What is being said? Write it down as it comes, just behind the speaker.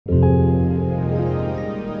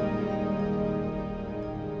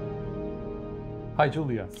Hi,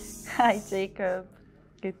 Julia. Hi, Jacob.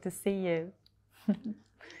 Good to see you.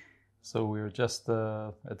 So we're just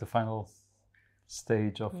at the final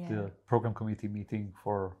stage of the program committee meeting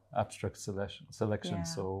for abstract selection.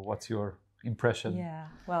 So what's your impression? Yeah,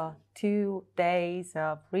 well, 2 days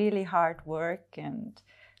of really hard work and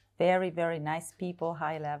very, very nice people,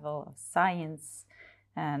 high level of science.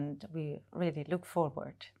 And we really look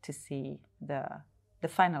forward to see the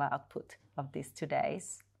final output of these 2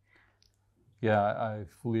 days. Yeah, I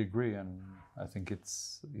fully agree, and I think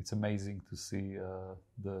it's amazing to see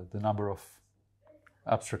the number of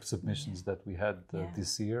abstract submissions that we had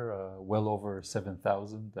this year. Well over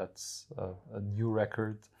 7,000. That's a new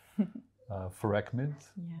record for ESCMID,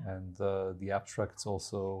 and the abstracts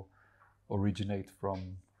also originate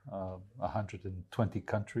from 120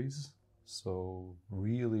 countries. So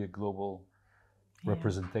really a global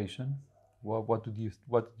representation. What did you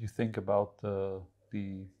think about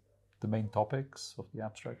the main topics of the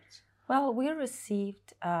abstracts? Well, we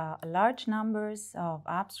received large numbers of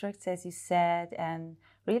abstracts, as you said, and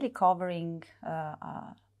really covering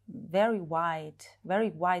very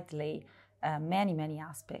widely many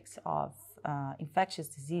aspects of infectious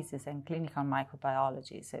diseases and clinical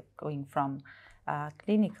microbiology, so going from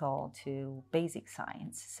clinical to basic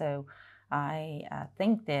science. So I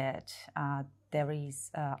think that there is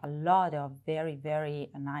a lot of very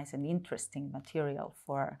nice and interesting material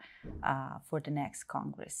for the next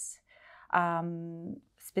Congress.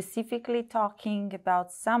 Specifically talking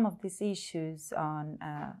about some of these issues on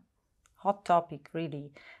hot topic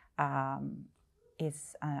really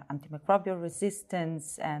is antimicrobial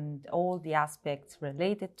resistance and all the aspects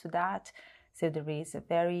related to that. So there is a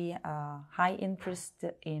very high interest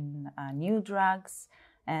in new drugs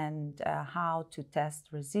and how to test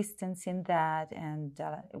resistance in that. And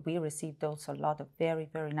we received also a lot of very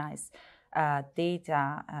nice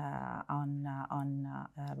data on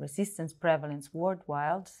resistance prevalence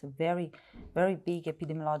worldwide. So very big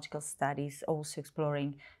epidemiological studies also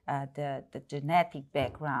exploring the genetic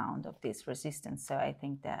background of this resistance. So I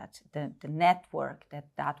think that the network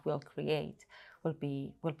that will create will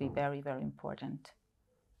be very important.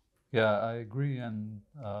 Yeah, I agree, and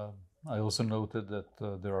I also noted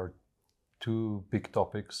that there are 2 big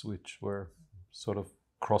topics which were sort of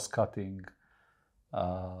cross-cutting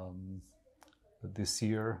this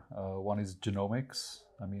year. One is genomics.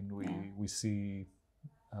 I mean, we see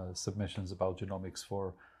submissions about genomics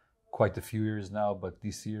for quite a few years now, but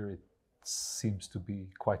this year it seems to be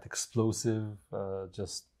quite explosive,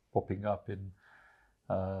 just popping up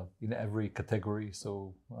in every category.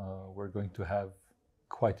 So we're going to have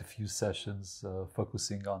quite a few sessions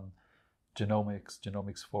focusing on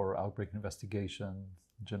genomics for outbreak investigation,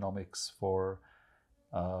 genomics for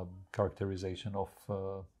characterization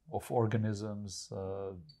of organisms,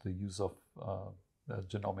 the use of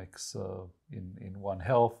genomics in One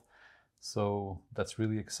Health. So that's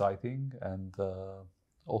really exciting, and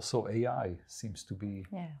also AI seems to be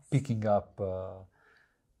picking up.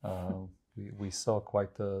 We saw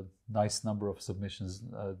quite a nice number of submissions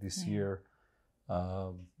this year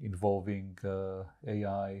involving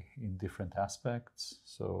AI in different aspects.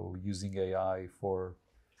 So using AI for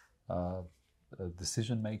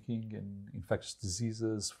decision making in infectious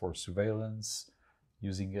diseases, for surveillance,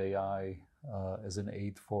 using AI as an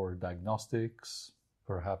aid for diagnostics,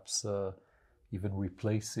 perhaps even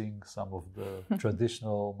replacing some of the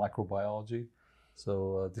traditional microbiology.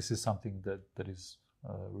 So this is something that is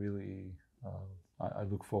really I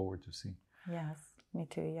look forward to see. Yes, me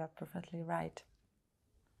too. You're perfectly right.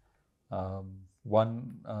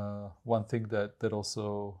 One thing that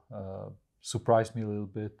also surprised me a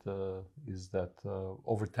little bit is that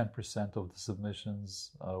over 10% of the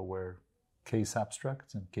submissions were case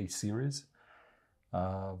abstracts and case series.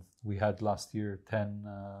 We had last year 10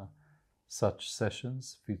 such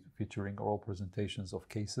sessions featuring oral presentations of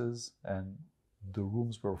cases, and the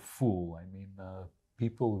rooms were full. I mean,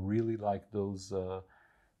 people really like those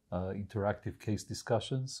interactive case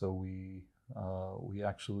discussions. So we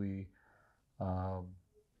actually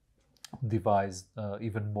devised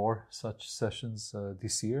even more such sessions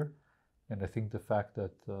this year, and I think the fact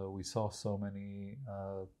that we saw so many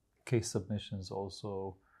case submissions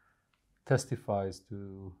also testifies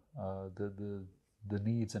to the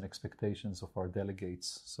needs and expectations of our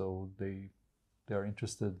delegates. So they are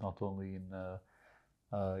interested not only in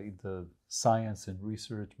the science and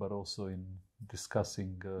research, but also in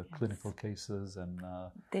discussing clinical cases and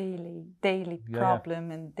daily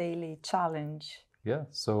problem and daily challenge. Yeah,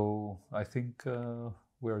 so I think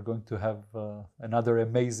we are going to have another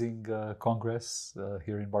amazing Congress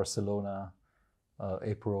here in Barcelona,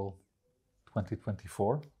 April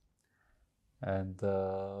 2024. And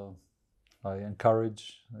I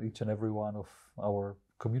encourage each and every one of our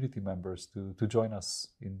community members to join us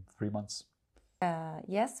in 3 months.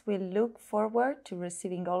 Yes, we look forward to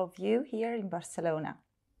receiving all of you here in Barcelona.